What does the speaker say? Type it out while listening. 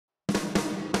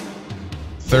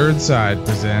Third Side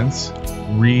presents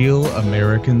Real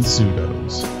American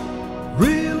Pseudos.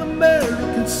 Real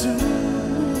American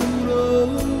Pseudos.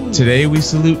 Today we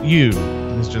salute you,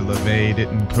 Mr. LaVey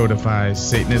didn't codify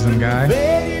Satanism guy.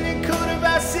 LaVey didn't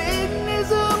codify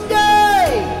Satanism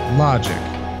guy. Logic,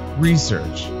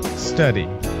 research, study.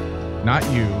 Not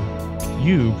you.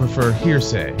 You prefer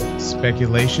hearsay,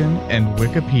 speculation, and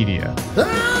Wikipedia.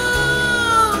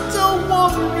 Don't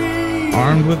worry.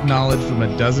 Armed with knowledge from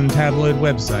a dozen tabloid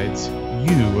websites,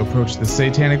 you approach the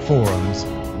satanic forums,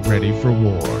 ready for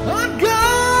war. On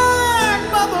guard,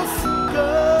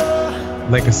 motherfucker.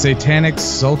 Like a satanic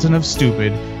sultan of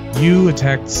stupid, you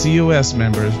attacked COS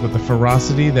members with a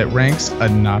ferocity that ranks a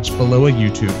notch below a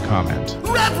YouTube comment.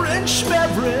 Reverend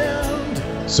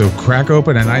Schmeverend. So crack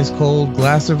open an ice-cold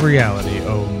glass of reality,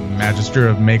 oh magister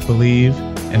of make-believe,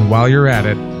 and while you're at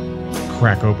it,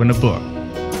 crack open a book.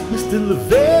 Mr.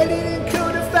 LaVey didn't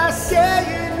codify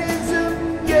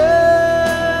Satanism guy.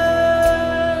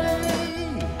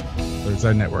 Third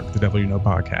Side Network, the Devil You Know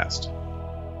podcast.